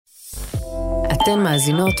אתן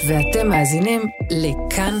מאזינות ואתם מאזינים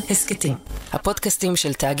לכאן הסקטים, הפודקאסטים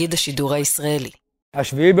של תאגיד השידור הישראלי.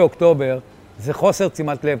 7 באוקטובר זה חוסר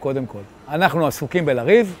שימת לב קודם כל. אנחנו עסוקים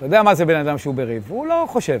בלריב, אתה יודע מה זה בן אדם שהוא בריב? הוא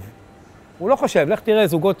לא חושב. לך תראה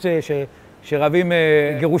זוגות שרבים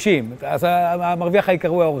גירושים, אז המרוויח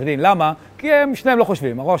העיקרי העורך דין. למה? כי הם שניהם לא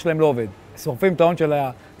חושבים, הראש שלהם לא עובד. שורפים את ההון של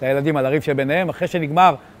הילדים על הריב שביניהם, אחרי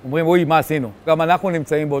שנגמר, אומרים, אוי, מה עשינו? גם אנחנו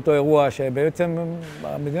נמצאים באותו אירוע שבעצם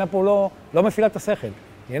המדינה פה לא מפעילה את השכל.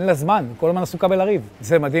 אין לה זמן, כל הזמן עסוקה בלריב.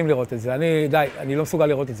 זה מדהים לראות את זה. אני לא מסוגל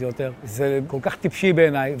לראות את זה יותר. זה כל כך טיפשי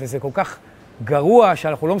בעיניי, וזה כל כך גרוע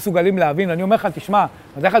שאנחנו לא מסוגלים להבין. אני אומר לך, תשמע, אני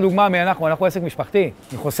אתן לך דוגמה אנחנו עסק משפחתי.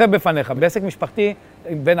 אני חושף בפניך, בעסק משפחתי,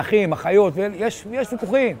 בין אחים, אחיות, יש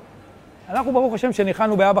ויכוחים. אנחנו ברוך השם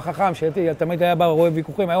שניחנו באבא חכם, שתמיד היה בא רואה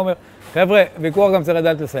ויכוחים, היה אומר, חבר'ה, ויכוח גם צריך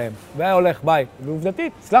לדעת לסיים. והיה הולך, ביי.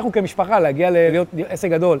 ועובדתית, הצלחנו כמשפחה להגיע להיות עסק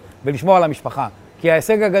גדול ולשמור על המשפחה. כי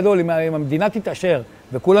ההישג הגדול, אם המדינה תתעשר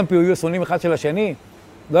וכולם יהיו שונאים אחד של השני,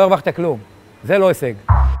 לא הרווחת כלום. זה לא הישג.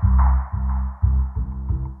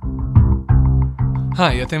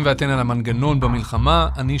 היי, אתם ואתן על המנגנון במלחמה,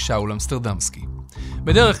 אני שאול אמסטרדמסקי.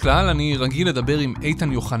 בדרך כלל אני רגיל לדבר עם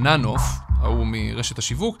איתן יוחננוף, הוא מרשת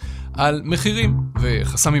השיווק, על מחירים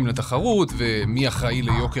וחסמים לתחרות ומי אחראי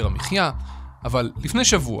ליוקר המחיה. אבל לפני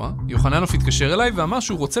שבוע, יוחננוף התקשר אליי ואמר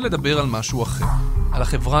שהוא רוצה לדבר על משהו אחר, על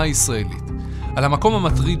החברה הישראלית, על המקום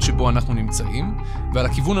המטריד שבו אנחנו נמצאים, ועל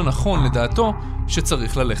הכיוון הנכון לדעתו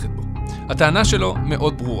שצריך ללכת בו. הטענה שלו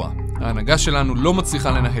מאוד ברורה. ההנהגה שלנו לא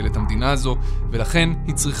מצליחה לנהל את המדינה הזו, ולכן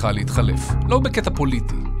היא צריכה להתחלף. לא בקטע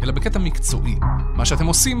פוליטי, אלא בקטע מקצועי. מה שאתם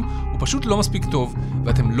עושים הוא פשוט לא מספיק טוב,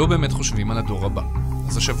 ואתם לא באמת חושבים על הדור הבא.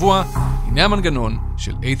 אז השבוע, הנה המנגנון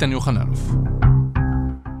של איתן יוחננוף.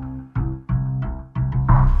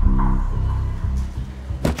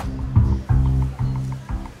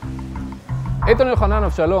 איתן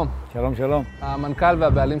יוחננוף, שלום. שלום, שלום. המנכ"ל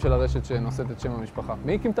והבעלים של הרשת שנושאת את שם המשפחה.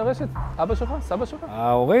 מי הקים את הרשת? אבא שלך? סבא שלך?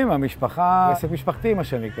 ההורים, המשפחה, עסק משפחתי מה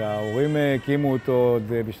שנקרא. ההורים הקימו אותו עוד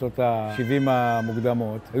בשנות ה-70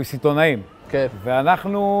 המוקדמות. היו סיטונאים. כן.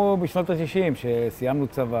 ואנחנו בשנות ה-60, שסיימנו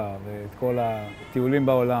צבא ואת כל הטיולים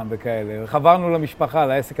בעולם וכאלה, חברנו למשפחה,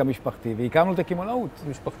 לעסק המשפחתי, והקמנו את הקמעונאות.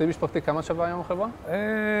 משפחתי, כמה שווה היום החברה?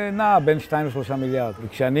 נע, בין 2 ל-3 מיליארד.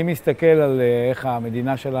 וכשאני מסתכל על איך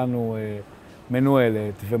המדינה שלנו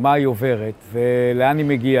מנוהלת, ומה היא עוברת, ולאן היא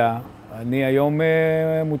מגיעה, אני היום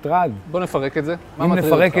מוטרד. בוא נפרק את זה. אם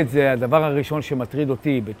נפרק את זה, הדבר הראשון שמטריד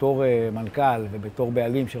אותי בתור מנכ"ל ובתור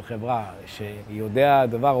בעלים של חברה, שיודע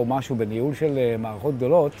דבר או משהו בניהול של מערכות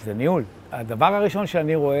גדולות, זה ניהול. הדבר הראשון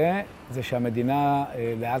שאני רואה זה שהמדינה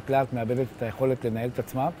לאט לאט מאבדת את היכולת לנהל את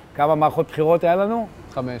עצמה. כמה מערכות בחירות היה לנו?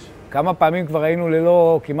 5. כמה פעמים כבר היינו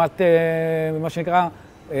ללא כמעט, מה שנקרא,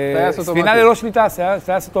 ספינה ללא שליטה,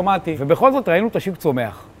 טייס אוטומטי. ובכל זאת ראינו את השוק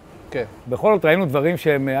צומח. כן. בכל זאת ראינו דברים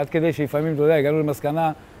שהם עד כדי שלפעמים, אתה יודע, הגענו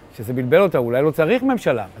למסקנה שזה בלבל אותה, אולי לא צריך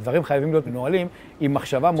ממשלה. הדברים חייבים להיות מנוהלים עם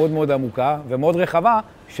מחשבה מאוד מאוד עמוקה ומאוד רחבה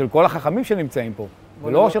של כל החכמים שנמצאים פה,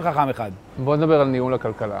 ולא של חכם אחד. בוא נדבר על ניהול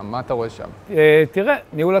הכלכלה, מה אתה רואה שם? תראה,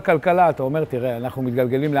 ניהול הכלכלה, אתה אומר, תראה, אנחנו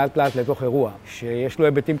מתגלגלים לאט לאט לתוך אירוע, שיש לו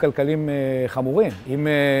היבטים כלכליים חמורים. אם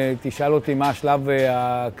תשאל אותי מה השלב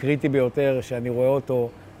הקריטי ביותר שאני רואה אותו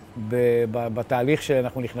בתהליך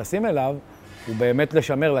שאנחנו נכנסים אליו, הוא באמת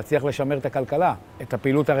להצליח לשמר את הכלכלה, את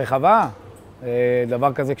הפעילות הרחבה,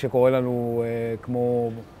 דבר כזה כשקורה לנו כמו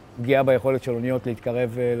פגיעה ביכולת של אוניות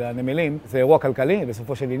להתקרב לנמלים, זה אירוע כלכלי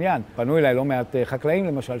בסופו של עניין. פנו אליי לא מעט חקלאים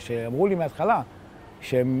למשל, שאמרו לי מההתחלה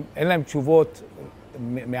שאין להם תשובות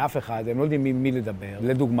מאף אחד, הם לא יודעים מי לדבר.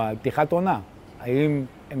 לדוגמה, על פתיחת עונה, האם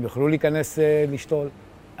הם יוכלו להיכנס לשתול,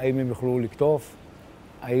 האם הם יוכלו לקטוף,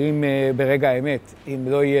 האם ברגע האמת, אם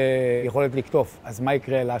לא יהיה יכולת לקטוף, אז מה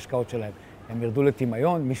יקרה להשקעות שלהם? הם ירדו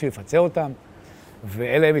לטמיון, מישהו יפצה אותם,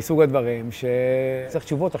 ואלה הם מסוג הדברים שצריך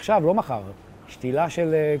תשובות עכשיו, לא מחר. שתילה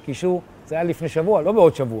של קישור, זה היה לפני שבוע, לא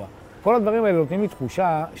בעוד שבוע. כל הדברים האלה נותנים לי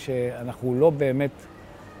תחושה שאנחנו לא באמת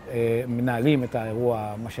מנהלים את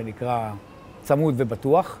האירוע, מה שנקרא, צמוד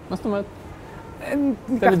ובטוח. מה זאת אומרת?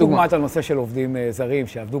 ניקח דוגמת על נושא של עובדים זרים,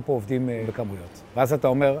 שעבדו פה עובדים בכמויות. ואז אתה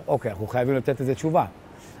אומר, אוקיי, אנחנו חייבים לתת איזה תשובה.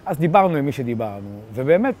 אז דיברנו עם מי שדיברנו,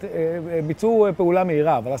 ובאמת ביצעו פעולה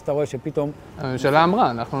מהירה, אבל אז אתה רואה שפתאום... הממשלה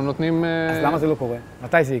אמרה, אנחנו נותנים... אז למה זה לא קורה?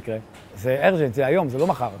 מתי זה יקרה? זה ארג'נט, זה היום, זה לא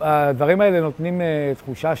מחר. הדברים האלה נותנים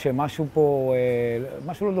תחושה שמשהו פה,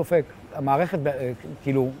 משהו לא דופק. המערכת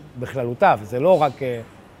כאילו בכללותה, וזה לא רק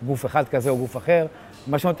גוף אחד כזה או גוף אחר,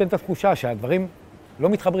 מה שנותן את התחושה שהדברים לא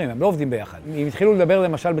מתחברים, הם לא עובדים ביחד. אם התחילו לדבר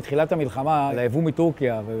למשל בתחילת המלחמה על היבוא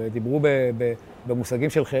מטורקיה, ודיברו במושגים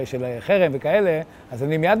של חרם וכאלה, אז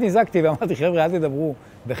אני מיד נזקתי ואמרתי, חבר'ה, אל תדברו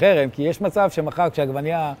בחרם, כי יש מצב שמחר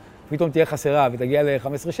כשהעגבנייה פתאום תהיה חסרה ותגיע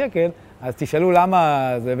ל-15 שקל, אז תשאלו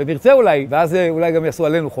למה זה, ונרצה אולי, ואז אולי גם יעשו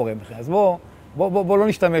עלינו חורם. אז בוא לא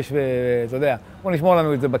נשתמש, אתה יודע, בוא נשמור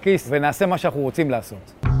לנו את זה בכיס ונעשה מה שאנחנו רוצים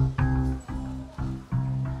לעשות.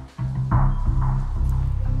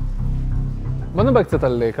 בוא נדבר קצת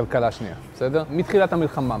על כלכלה שנייה, בסדר? מתחילת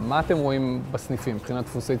המלחמה, מה אתם רואים בסניפים מבחינת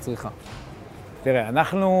דפוסי צריכה? תראה,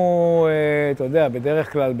 אנחנו, אתה יודע,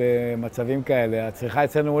 בדרך כלל במצבים כאלה, הצריכה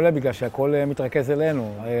אצלנו עולה בגלל שהכל מתרכז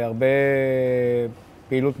אלינו. הרבה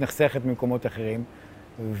פעילות נחסכת ממקומות אחרים,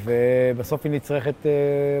 ובסוף היא נצרכת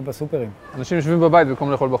בסופרים. אנשים יושבים בבית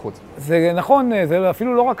במקום לאכול בחוץ. זה נכון, זה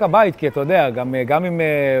אפילו לא רק הבית, כי אתה יודע, גם אם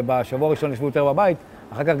בשבוע הראשון ישבו יותר בבית,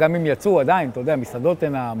 אחר כך גם אם יצאו עדיין, אתה יודע, מסעדות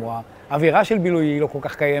אין המועה, אווירה של בילוי היא לא כל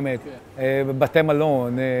כך קיימת, בתי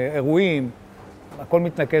מלון, אירועים, הכל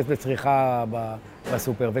מתנקז לצריכה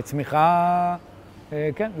בסופר, וצמיחה,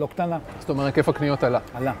 כן, לא קטנה. זאת אומרת, היקף הקניות עלה.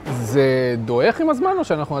 עלה. זה דועך עם הזמן או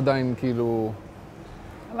שאנחנו עדיין כאילו...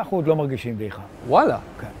 אנחנו עוד לא מרגישים דעיכה. וואלה.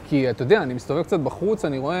 כן. כי אתה יודע, אני מסתובב קצת בחוץ,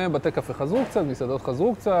 אני רואה בתי קפה חזרו קצת, מסעדות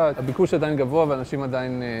חזרו קצת, הביקוש עדיין גבוה ואנשים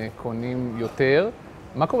עדיין קונים יותר.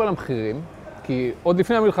 מה קורה למחירים? כי עוד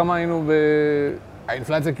לפני המלחמה היינו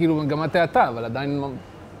האינפלציה כאילו מגמת האטה, אבל עדיין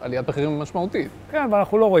עליית מחירים משמעותית. כן, אבל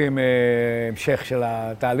אנחנו לא רואים המשך של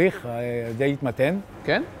התהליך, די התמתן.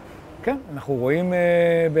 כן? כן, אנחנו רואים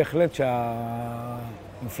בהחלט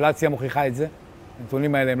שהאינפלציה מוכיחה את זה.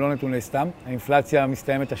 הנתונים האלה הם לא נתוני סתם. האינפלציה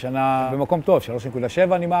מסתיימת השנה במקום טוב,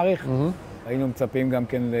 3.7 אני מעריך. היינו מצפים גם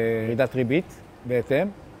כן לירידת ריבית בהתאם,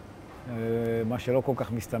 מה שלא כל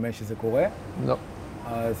כך מסתמן שזה קורה. לא.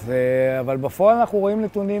 אז, אבל בפועל אנחנו רואים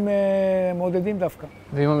נתונים מעודדים דווקא.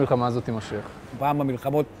 ואם המלחמה הזאת תימשך? פעם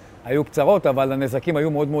המלחמות היו קצרות, אבל הנזקים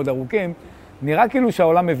היו מאוד מאוד ארוכים. נראה כאילו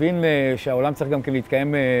שהעולם מבין שהעולם צריך גם כן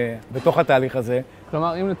להתקיים בתוך התהליך הזה.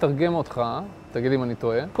 כלומר, אם נתרגם אותך, תגיד אם אני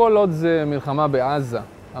טועה, כל עוד זה מלחמה בעזה,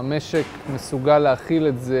 המשק מסוגל להכיל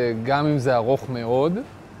את זה גם אם זה ארוך מאוד.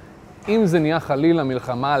 אם זה נהיה חלילה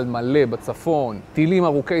מלחמה על מלא בצפון, טילים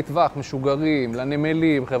ארוכי טווח, משוגרים,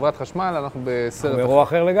 לנמלים, חברת חשמל, אנחנו בסרט... באירוע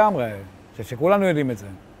אחר לגמרי, אני חושב שכולנו יודעים את זה.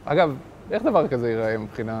 אגב, איך דבר כזה ייראה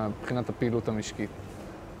מבחינת הפעילות המשקית?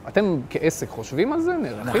 אתם כעסק חושבים על זה?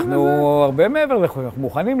 נערכים לזה? אנחנו הרבה מעבר לזה, אנחנו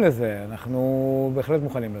מוכנים לזה, אנחנו בהחלט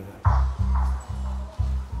מוכנים לזה.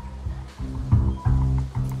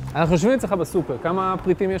 אנחנו יושבים אצלך בסופר, כמה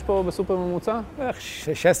פריטים יש פה בסופר ממוצע? בערך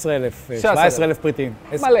 16,000, 17,000 פריטים.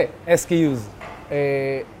 מלא. SKUs.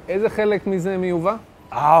 איזה חלק מזה מיובא?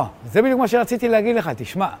 זה בדיוק מה שרציתי להגיד לך.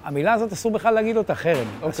 תשמע, המילה הזאת אסור בכלל להגיד אותה חרם.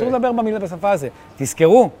 אסור לדבר במילה בשפה הזה.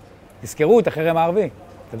 תזכרו את החרם הערבי.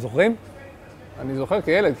 אתם זוכרים? אני זוכר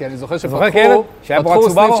כילד, כי אני זוכר שפתחו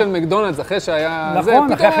סניף של מקדונלדס אחרי שהיה...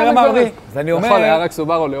 נכון, אחרי החרם הערבי. נכון, היה רק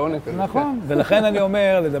סובארו ליאונה כזה. נכון, ולכן אני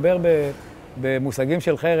אומר, לדבר במושגים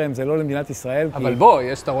של חרם, זה לא למדינת ישראל. אבל בוא,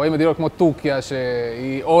 אתה רואה מדינות כמו טורקיה,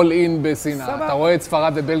 שהיא all in בסינא. אתה רואה את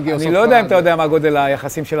ספרד ובלגיה. אני לא יודע אם אתה יודע מה גודל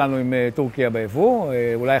היחסים שלנו עם טורקיה ביבוא,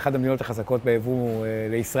 אולי אחת המדינות החזקות ביבוא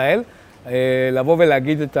לישראל. לבוא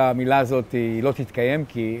ולהגיד את המילה הזאת היא לא תתקיים,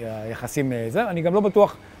 כי היחסים זה. אני גם לא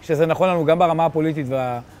בטוח שזה נכון לנו גם ברמה הפוליטית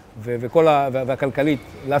והכלכלית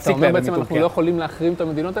להפסיק להם מטורקיה. אתה אומר בעצם אנחנו לא יכולים להחרים את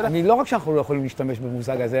המדינות האלה? אני לא רק שאנחנו לא יכולים להשתמש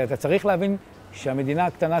במושג הזה, אתה צריך להבין שהמדינה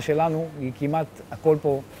הקטנה שלנו היא כמעט הכל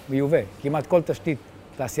פה מיובא. כמעט כל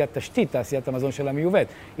תעשיית המזון שלה מיובאת.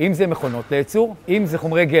 אם זה מכונות לייצור, אם זה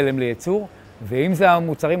חומרי גלם לייצור, ואם זה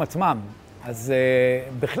המוצרים עצמם. אז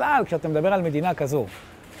בכלל, כשאתה מדבר על מדינה כזו,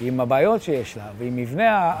 עם הבעיות שיש לה, ועם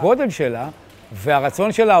מבנה הגודל שלה,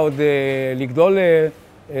 והרצון שלה עוד לגדול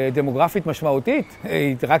דמוגרפית משמעותית,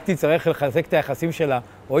 היא רק תצטרך לחזק את היחסים שלה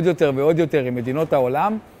עוד יותר ועוד יותר עם מדינות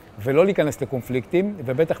העולם, ולא להיכנס לקונפליקטים,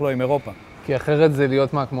 ובטח לא עם אירופה. כי אחרת זה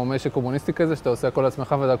להיות מה, כמו משק קומוניסטי כזה, שאתה עושה הכל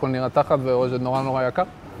לעצמך והכל נראה תחת, ואו זה נורא יקר?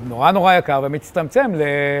 נורא יקר, ומצטמצם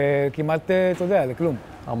לכמעט, אתה יודע, לכלום.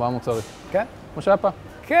 4 מוצרים. כן. כמו שהיה פעם.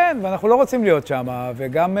 כן, ואנחנו לא רוצים להיות שם,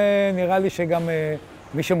 וגם נראה לי שגם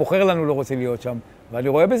מי שמוכר לנו לא רוצים להיות שם, ואני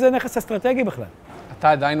רואה בזה נכס אסטרטגי בכלל.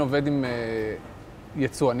 אתה עדיין עובד עם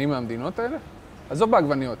יצואנים מהמדינות האלה? עזוב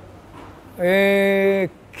בעגבניות.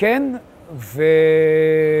 כן,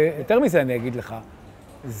 ויותר מזה אני אגיד לך.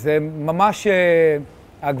 זה ממש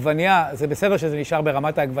העגבנייה, זה בסדר שזה נשאר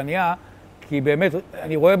ברמת העגבנייה, כי באמת,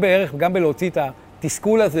 אני רואה בערך גם בלהוציא את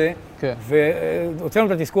התסכול הזה, כן. והוצאנו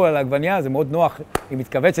את התסכול על העגבנייה, זה מאוד נוח, היא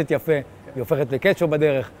מתכווצת יפה, היא הופכת לקטשופ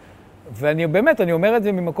בדרך. ואני באמת, אני אומר את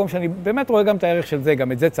זה ממקום שאני באמת רואה גם את הערך של זה,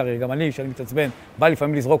 גם את זה צריך, גם אני, שאני מתעצבן, בא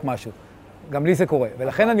לפעמים לזרוק משהו. גם לי זה קורה.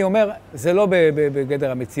 ולכן אני אומר, זה לא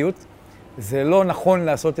בגדר המציאות, זה לא נכון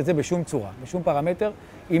לעשות את זה בשום צורה, בשום פרמטר.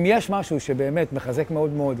 אם יש משהו שבאמת מחזק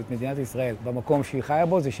מאוד מאוד את מדינת ישראל במקום שהיא חיה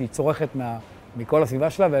בו, זה שהיא צורכת מכל הסביבה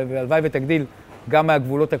שלה, והלוואי ותגדיל גם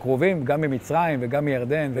מהגבולות הקרובים, גם ממצרים וגם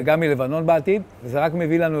מירדן וגם מלבנון בעתיד, וזה רק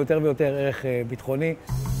מביא לנו יותר ויותר ערך ביטחוני.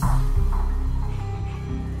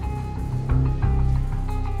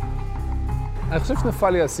 אני חושב שנפל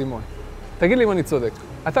לי האסימון. תגיד לי אם אני צודק.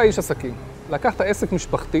 אתה איש עסקים, לקחת עסק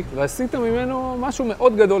משפחתי ועשית ממנו משהו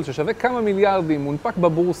מאוד גדול ששווה כמה מיליארדים, מונפק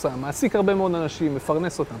בבורסה, מעסיק הרבה מאוד אנשים,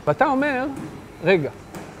 מפרנס אותם. ואתה אומר, רגע,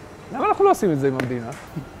 למה אנחנו לא עושים את זה עם המדינה?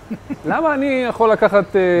 למה אני יכול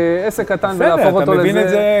לקחת עסק קטן ולהפוך אותו לזה? אתה מבין את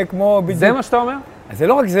זה כמו בדיוק. זה מה שאתה אומר? אז זה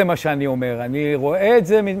לא רק זה מה שאני אומר, אני רואה את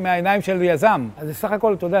זה מהעיניים של יזם. אז בסך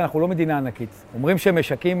הכל, אתה יודע, אנחנו לא מדינה ענקית. אומרים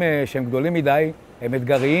שמשקים שהם גדולים מדי, הם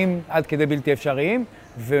אתגריים עד כדי בלתי אפשריים,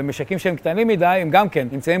 ומשקים שהם קטנים מדי, הם גם כן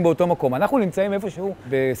נמצאים באותו מקום. אנחנו נמצאים איפשהו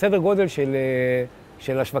בסדר גודל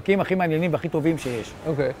של השווקים הכי מעניינים והכי טובים שיש.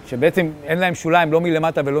 אוקיי. שבעצם אין להם שוליים לא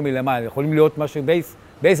מלמטה ולא מלמעלה, יכולים להיות משהו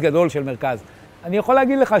בייס גדול של מרכז. אני יכול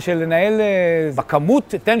להגיד לך שלנהל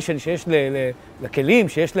בכמות טנשן שיש לכלים,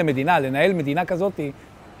 שיש למדינה, לנהל מדינה כזאת,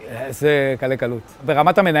 זה קלה קלות.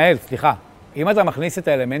 ברמת המנהל, סליחה, אם אתה מכניס את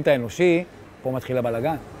האלמנט האנושי, פה מתחיל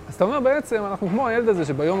הבלגן. אז אתה אומר בעצם, אנחנו כמו הילד הזה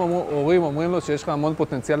שביום הורים אומרים לו שיש לך המון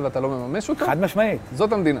פוטנציאל ואתה לא מממש אותו? חד משמעית.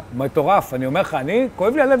 זאת המדינה. מטורף, אני אומר לך,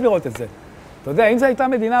 כואב לי הלב לראות את זה. אתה יודע, אם זו הייתה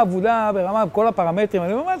מדינה עבודה ברמה בכל הפרמטרים,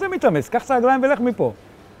 אני אומר, מה זה מתאמץ? קח את הרגליים ולך מפה.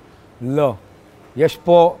 לא. יש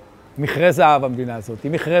פה מכרה זהב במדינה הזאת,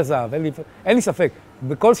 היא מכרה זהב, אין לי ספק.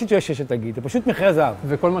 בכל סיטואציה שתגיד, זה פשוט מכרה זהב.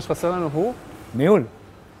 וכל מה שחסר לנו הוא? ניהול.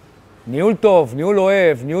 ניהול טוב, ניהול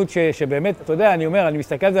אוהב, ניהול שבאמת, אתה יודע, אני אומר, אני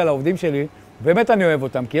מסתכל על זה על העובדים שלי, באמת אני אוהב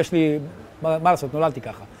אותם, כי יש לי, מה לעשות, נולדתי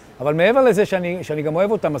ככה. אבל מעבר לזה שאני גם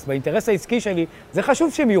אוהב אותם, אז באינטרס העסקי שלי, זה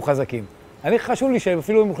חשוב שהם יהיו חזקים. חשוב לי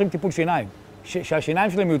שאפילו הם הולכים טיפול שיניים,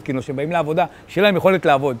 שהשיניים שלהם יהיו תקינות, שבאים לעבודה, שיהיה להם יכולת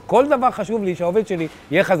לעבוד. כל דבר חשוב לי שהעובד שלי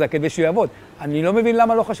יהיה חזק כדי שהוא יעבוד. אני לא מבין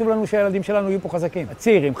למה לא חשוב לנו שהילדים שלנו יהיו פה חזקים.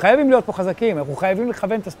 הצעירים חייבים להיות פה חזקים, אנחנו חייבים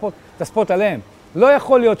לכוון את הספורט עליהם. לא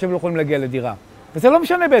יכול להיות שהם לא יכולים להגיע לדירה. וזה לא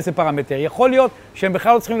משנה באיזה פרמטר, יכול להיות שהם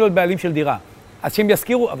בכלל לא צריכים להיות בעלים של דירה. אז שהם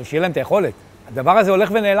יזכירו, אבל שיהיה להם את היכולת. הדבר הזה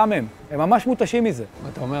הולך ונעלם מהם, הם ממש מותשים מזה.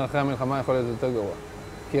 אתה אומר, אחרי המלחמה יכול להיות יותר גרוע.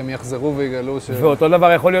 כי הם יחזרו ויגלו ואותו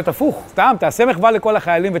דבר יכול להיות הפוך. סתם, תעשה מחווה לכל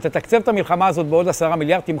החיילים ותתקצב את המלחמה הזאת בעוד 10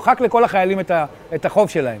 מיליארד, תמחק לכל החיילים את החוב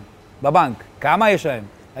שלהם בבנק. כמה יש להם?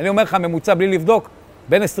 אני אומר לך, ממוצע בלי לבדוק,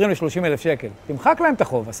 בין 20 ל-30 אלף שקל. תמחק להם את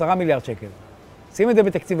החוב, 10 מיליארד שקל. שים את זה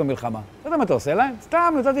בתקציב המלחמה. אתה יודע מה אתה עושה להם?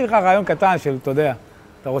 סתם, נתתי לך רעיון קטן של, אתה יודע,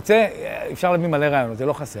 אתה רוצה, אפשר להביא מלא רעיונות, זה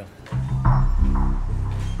לא חסר.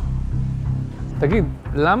 תגיד,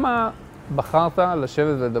 למה בחרת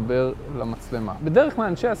לשבת ולדבר למצלמה? בדרך כלל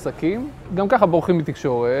אנשי עסקים, גם ככה בורחים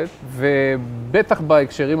מתקשורת, ובטח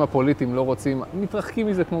בהקשרים הפוליטיים לא רוצים, מתרחקים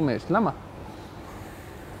מזה כמו מש. למה?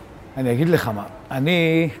 אני אגיד לך מה,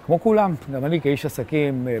 אני, כמו כולם, גם אני כאיש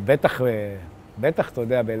עסקים, בטח, אתה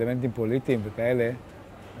יודע, באלמנטים פוליטיים וכאלה,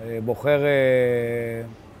 בוחר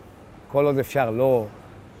כל עוד אפשר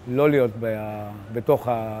לא להיות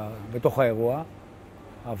בתוך האירוע,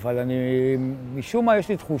 אבל משום מה יש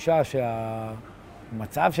לי תחושה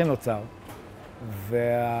שהמצב שנוצר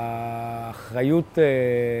והאחריות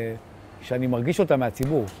שאני מרגיש אותה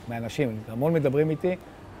מהציבור, מהאנשים, המון מדברים איתי,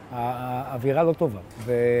 האווירה לא טובה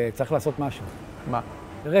וצריך לעשות משהו. מה?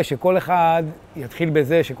 תראה שכל אחד יתחיל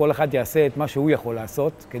בזה שכל אחד יעשה את מה שהוא יכול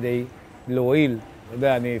לעשות כדי להועיל. אתה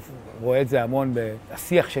יודע, אני רואה את זה המון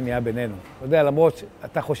בשיח שנהיה בינינו. אתה יודע, למרות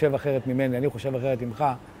שאתה חושב אחרת ממני, אני חושב אחרת ממך,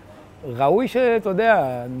 ראוי שאתה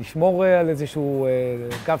יודע, נשמור על איזשהו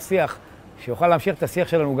קו שיח שיוכל להמשיך את השיח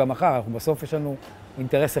שלנו גם מחר. אנחנו בסוף יש לנו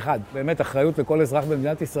אינטרס אחד. באמת אחריות לכל אזרח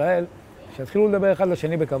במדינת ישראל, שיתחילו לדבר אחד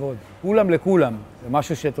לשני בכבוד. כולם לכולם. זה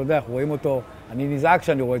משהו שאתה יודע, אנחנו רואים אותו, אני נזעק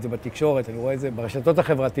שאני רואה את זה בתקשורת, אני רואה את זה ברשתות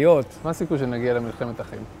החברתיות. מה הסיכוי שנגיע למלחמת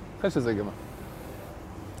אחים? אחרי שזה ייגמר.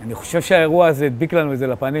 אני חושב שהאירוע הזה הדביק לנו את זה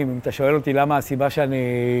לפנים. אם אתה שואל אותי למה הסיבה שאני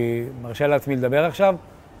מרשה לעצמי לדבר עכשיו,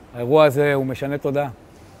 האירוע הזה הוא משנה תודעה.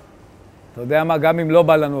 אתה יודע מה, גם אם לא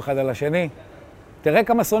בא לנו אחד על השני, תראה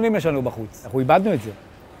כמה שונאים יש לנו בחוץ. אנחנו איבדנו את זה.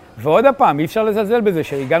 ועוד הפעם, אי אפשר לזלזל בזה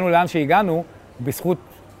שהגענו לאן שהגענו בזכות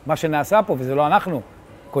מה שנעשה פה, וזה לא אנחנו.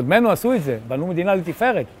 קודמנו עשו את זה, בנו מדינה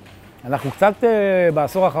לתפארת. אנחנו קצת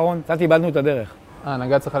בעשור האחרון, קצת איבדנו את הדרך.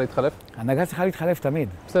 ההנהגה צריכה להתחלף? ההנהגה צריכה להתחלף תמיד.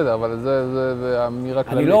 בסדר, אבל זה אמירה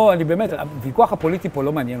כללית. אני באמת, הוויכוח הפוליטי פה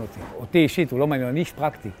לא מעניין אותי. אותי אישית, הוא לא מעניין, אני איש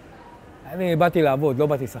פרקטי. אני באתי לעבוד, לא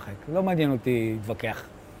באתי לשחק. לא מעניין אותי להתווכח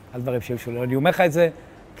על דברים שלו. אני אומר לך את זה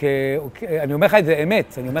אני אומר לך את זה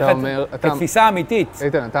אמת, אני אומר לך את זה כתפיסה אמיתית.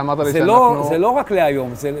 איתן, אתה אמרת לי שאנחנו... זה לא רק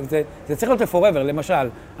להיום, זה צריך להיות forever. למשל,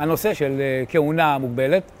 הנושא של כהונה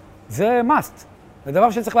מוגבלת, זה must. זה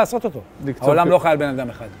דבר שצריך לעשות אותו. העולם לא חי על בן אדם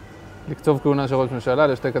אחד. לקצוב כהונה של ראש ממשלה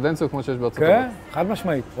לשתי קדנציות כמו שיש בארצות הברית. כן, חד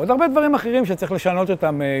משמעית. עוד הרבה דברים אחרים שצריך לשנות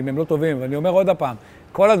אותם אם הם לא טובים, ואני אומר עוד הפעם,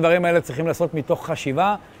 כל הדברים האלה צריכים לעשות מתוך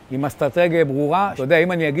חשיבה, עם אסטרטגיה ברורה. אתה יודע,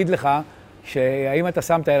 אם אני אגיד לך שהאם אתה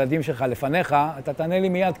שם את הילדים שלך לפניך, אתה תענה לי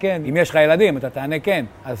מיד כן. אם יש לך ילדים, אתה תענה כן.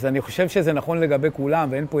 אז אני חושב שזה נכון לגבי כולם,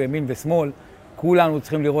 ואין פה ימין ושמאל. כולנו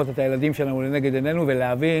צריכים לראות את הילדים שלנו לנגד עינינו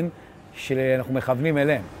ולהבין שאנחנו מכוונים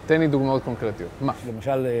אליהם. תן לי דוגמאות קונקרטיות. מה?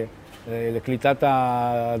 למשל, לקליטת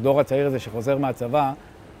הדור הצעיר הזה שחוזר מהצבא,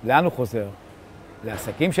 לאן הוא חוזר?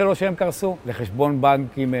 לעסקים שלו שהם קרסו, לחשבון בנק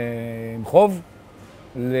עם חוב,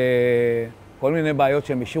 לכל מיני בעיות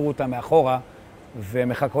שהם השאירו אותם מאחורה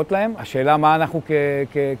ומחכות להם. השאלה מה אנחנו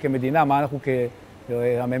כמדינה, מה אנחנו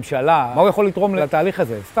כממשלה, מה הוא יכול לתרום לתהליך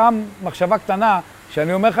הזה? סתם מחשבה קטנה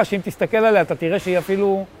שאני אומר לך שאם תסתכל עליה אתה תראה שהיא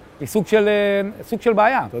אפילו סוג של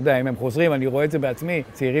בעיה. אתה יודע, אם הם חוזרים, אני רואה את זה בעצמי,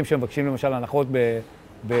 צעירים שמבקשים למשל הנחות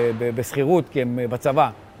בסחירות כי הם בצבא.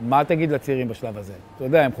 מה תגיד לצעירים בשלב הזה? אתה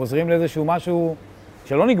יודע, הם חוזרים לאיזשהו משהו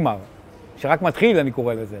שלא נגמר, שרק מתחיל, אני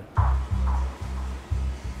קורא לזה.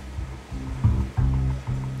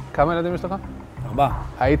 כמה ילדים יש לך? 4.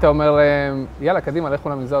 היית אומר להם, יאללה, קדימה, לכו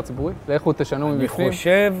למגזר הציבורי? לכו תשנו מבפנים? אני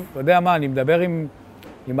חושב, אתה יודע מה, אני מדבר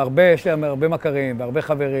עם הרבה, יש לי הרבה מכרים והרבה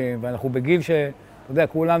חברים, ואנחנו בגיל אתה יודע,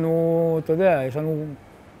 כולנו, אתה יודע, יש לנו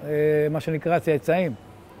מה שנקרא צאצאים.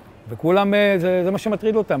 וכולם, זה מה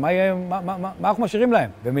שמטריד אותם, מה אנחנו משאירים להם?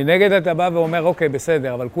 ומנגד אתה בא ואומר, אוקיי,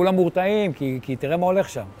 בסדר, אבל כולם מורתעים, כי תראה מה הולך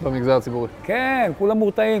שם. במגזר הציבורי. כן, כולם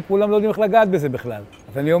מורתעים, כולם לא יודעים איך לגעת בזה בכלל.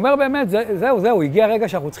 אז אני אומר באמת, זהו, הגיע הרגע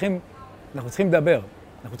שאנחנו צריכים לדבר,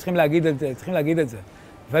 אנחנו צריכים להגיד את זה.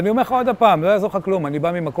 ואני אומר לך עוד הפעם, לא יעזור לך כלום, אני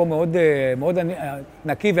בא ממקום מאוד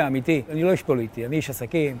נקי ואמיתי. אני לא איש פוליטי, אני איש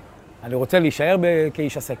עסקים, אני רוצה להישאר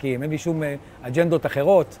כאיש עסקים, אין לי שום אג'נדות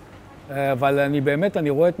אחרות. אבל אני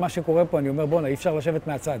רואה את מה שקורה פה, אני אומר, בוא'נה, אי אפשר לשבת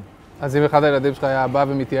מהצד. אז אם אחד הילדים שלך היה בא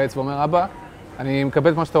ומתייעץ ואומר, אבא, אני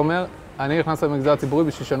מקבל את מה שאתה אומר, אני נכנס למגזר הציבורי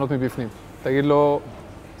בשביל לשנות מבפנים. תגיד לו,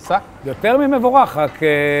 סע. יותר ממבורך, רק,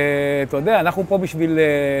 אתה יודע, אנחנו פה בשביל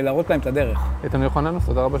להראות להם את הדרך. איתן יוחננוף,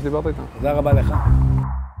 תודה רבה שדיברת איתנו. תודה רבה לך.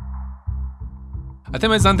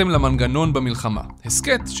 אתם האזנתם למנגנון במלחמה,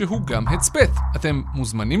 הסקט שהוא גם הצפת. אתם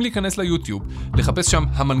מוזמנים להיכנס ליוטיוב, לחפש שם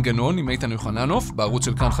המנגנון עם איתן יוחננוף בערוץ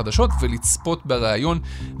של כאן חדשות ולצפות בראיון,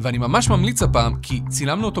 ואני ממש ממליץ הפעם כי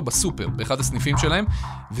צילמנו אותו בסופר באחד הסניפים שלהם,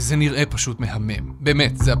 וזה נראה פשוט מהמם.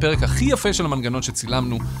 באמת, זה הפרק הכי יפה של המנגנון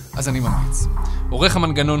שצילמנו, אז אני ממליץ. עורך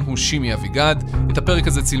המנגנון הוא שימי אביגד, את הפרק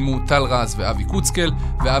הזה צילמו טל רז ואבי קוצקל,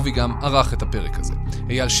 ואבי גם ערך את הפרק הזה.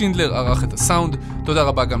 אייל שינדלר ערך את הסאונד, תודה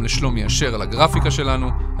רבה גם לשלומי אשר על הגרפיקה שלנו.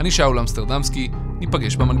 אני שאול אמסטרדמסקי,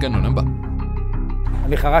 ניפגש במנגנון הבא.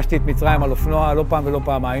 אני חרשתי את מצרים על אופנוע לא פעם ולא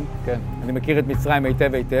פעמיים. כן. אני מכיר את מצרים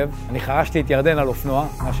היטב. אני חרשתי את ירדן על אופנוע,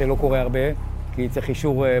 מה שלא קורה הרבה, כי צריך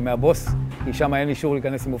אישור מהבוס, כי שם אין אישור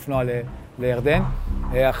להיכנס עם אופנוע לירדן.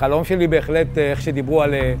 החלום שלי בהחלט, איך שדיברו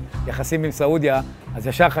על יחסים עם סעודיה, אז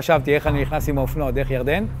ישר חשבתי איך אני נכנס עם האופנוע דרך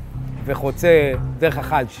ירדן, וחוצה דרך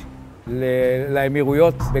החאג'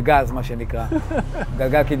 לאמירויות בגז, מה שנקרא.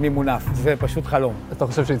 גלגל קדמי מונף. זה פשוט חלום. אתה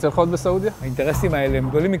חושב שיצא לך עוד בסעודיה? האינטרסים האלה הם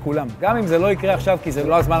גדולים מכולם. גם אם זה לא יקרה עכשיו, כי זה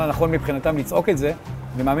לא הזמן הנכון מבחינתם לצעוק את זה,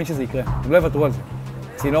 אני מאמין שזה יקרה. הם לא יוותרו על זה.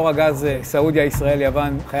 צינור הגז סעודיה, ישראל,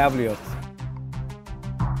 יוון, חייב להיות.